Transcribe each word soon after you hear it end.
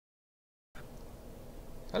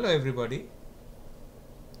Hello everybody.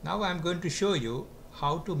 Now I am going to show you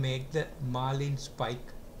how to make the Marline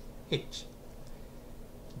spike hitch.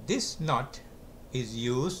 This knot is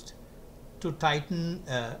used to tighten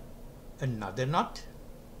another knot,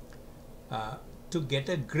 to get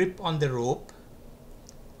a grip on the rope,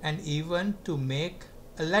 and even to make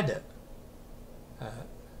a ladder.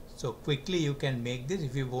 So quickly you can make this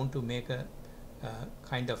if you want to make a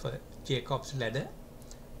kind of a Jacob's ladder.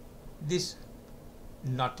 This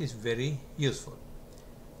knot is very useful.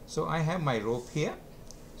 So I have my rope here.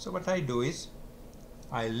 So what I do is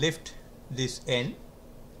I lift this end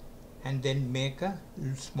and then make a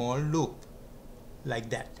small loop like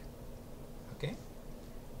that. Okay,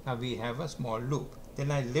 now we have a small loop. Then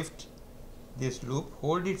I lift this loop,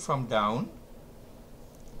 hold it from down,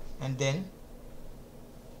 and then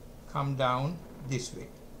come down this way,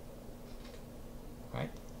 right?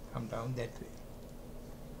 Come down that way.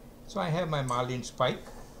 So I have my Marline spike,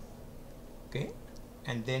 okay,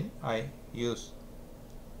 and then I use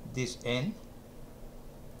this end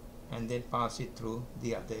and then pass it through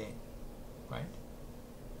the other end, right?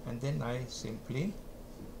 And then I simply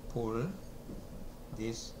pull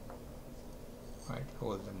this, right?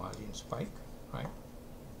 Hold the Marline spike, right?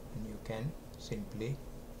 And you can simply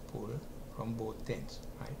pull from both ends,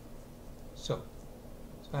 right? So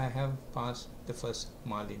I have passed the first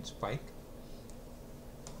Marline spike,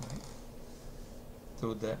 right,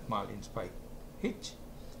 through the Marline spike hitch,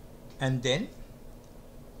 and then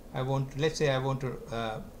I want, let's say I want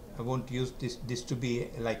to use this to be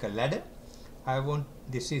like a ladder.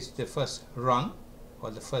 This is the first rung or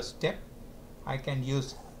the first step. I can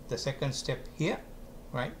use the second step here,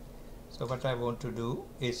 right? So what I want to do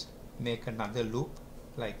is make another loop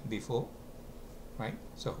like before, right?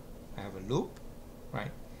 So I have a loop,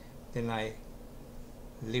 right? Then I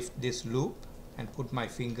lift this loop and put my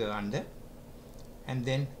finger under and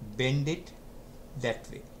then bend it that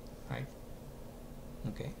way, right?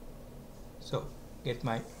 Okay, so get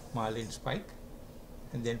my Marline spike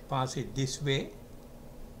and then pass it this way,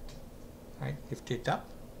 right? Lift it up,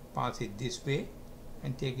 pass it this way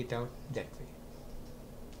and take it out that way,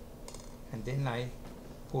 and then I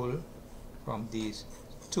pull from these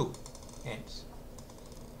two ends,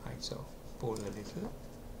 right? So pull a little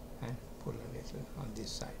and pull a little on this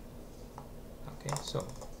side. Okay, so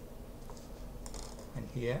and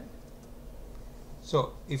here.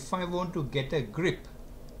 So if I want to get a grip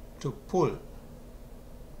to pull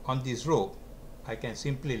on this rope, I can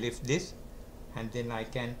simply lift this and then I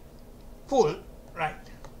can pull, right?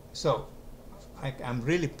 So I'm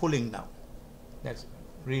really pulling now. That's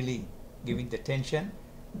really giving the tension,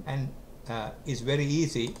 and it's very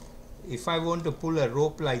easy. If I want to pull a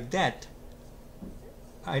rope like that,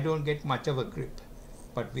 I don't get much of a grip,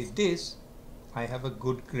 but with this I have a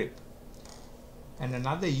good grip. And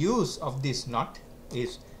another use of this knot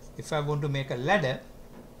is if I want to make a ladder.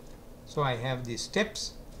 So I have these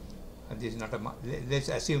steps, and this is not a, let's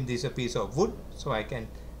assume this is a piece of wood, so I can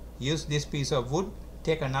use this piece of wood,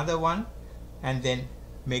 take another one and then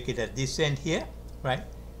make it at this end here, right,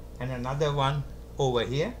 and another one over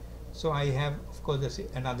here. So I have, of course,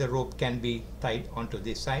 another rope can be tied onto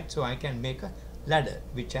this side, so I can make a ladder,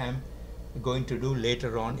 which I am going to do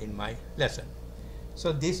later on in my lesson.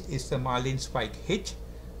 So this is the Marline spike hitch,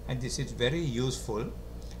 and this is very useful.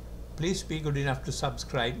 Please be good enough to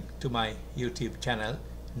subscribe to my YouTube channel,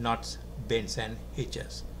 Knots, Bends and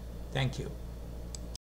Hitches. Thank you.